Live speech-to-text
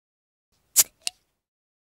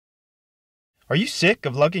Are you sick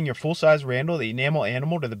of lugging your full-size Randall the Enamel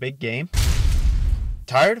animal to the big game?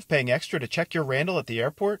 Tired of paying extra to check your Randall at the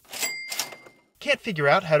airport? Can't figure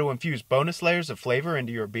out how to infuse bonus layers of flavor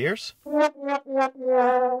into your beers?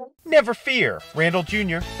 Never fear! Randall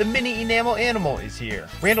Jr., the mini enamel animal, is here.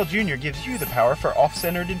 Randall Jr. gives you the power for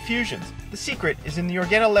off-centered infusions. The secret is in the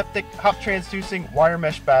organoleptic, hop-transducing wire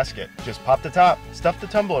mesh basket. Just pop the top, stuff the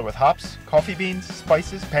tumbler with hops, coffee beans,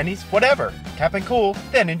 spices, pennies, whatever. Cap and cool,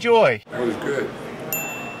 then enjoy. That was good.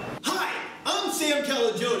 Hi, I'm Sam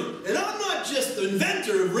Calagione, and I'm not just the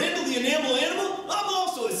inventor of Randall the Enamel Animal, I'm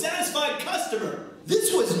also a satisfied customer.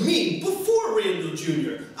 This was me before Randall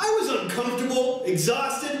Jr. I was uncomfortable,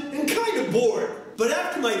 exhausted, and kind of bored. But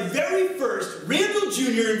after my very first Randall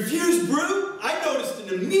Jr. infused brew, I noticed an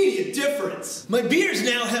immediate difference. My beers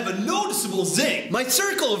now have a noticeable zing. My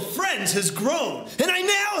circle of friends has grown, and I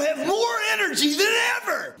now have more energy than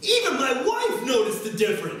ever. Even my wife noticed the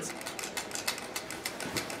difference.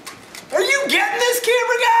 Are you getting this,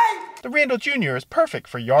 camera guy? The Randall Jr. is perfect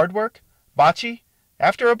for yard work, bocce,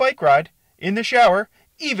 after a bike ride, in the shower,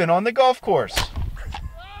 even on the golf course.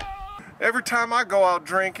 Every time I go out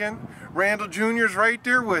drinking, Randall Jr.'s right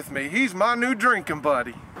there with me. He's my new drinking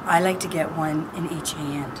buddy. I like to get one in each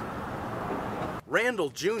hand. Randall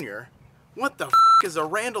Jr.? What the f*** is a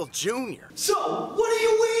Randall Jr.? So, what are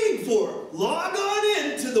you waiting for? Log on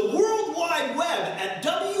in to the World Wide Web at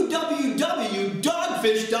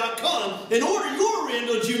www.dogfish.com and order your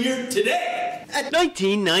Randall Jr. today. At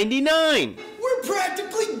 $19.99! We're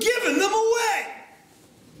practically giving them away.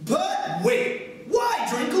 But wait, why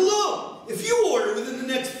drink alone? If you order within the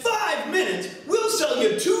next 5 minutes, we'll sell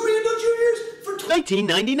you 2 Randall Juniors for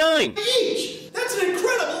 $19.99 each. That's an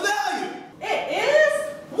incredible value. It is?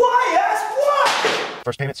 Why ask why?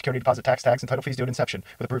 First payment, security deposit, tax, tags, and title fees due at inception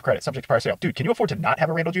with approved credit, subject to prior sale. Dude, can you afford to not have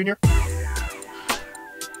a Randall Jr.?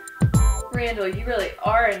 Randall, you really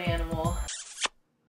are an animal.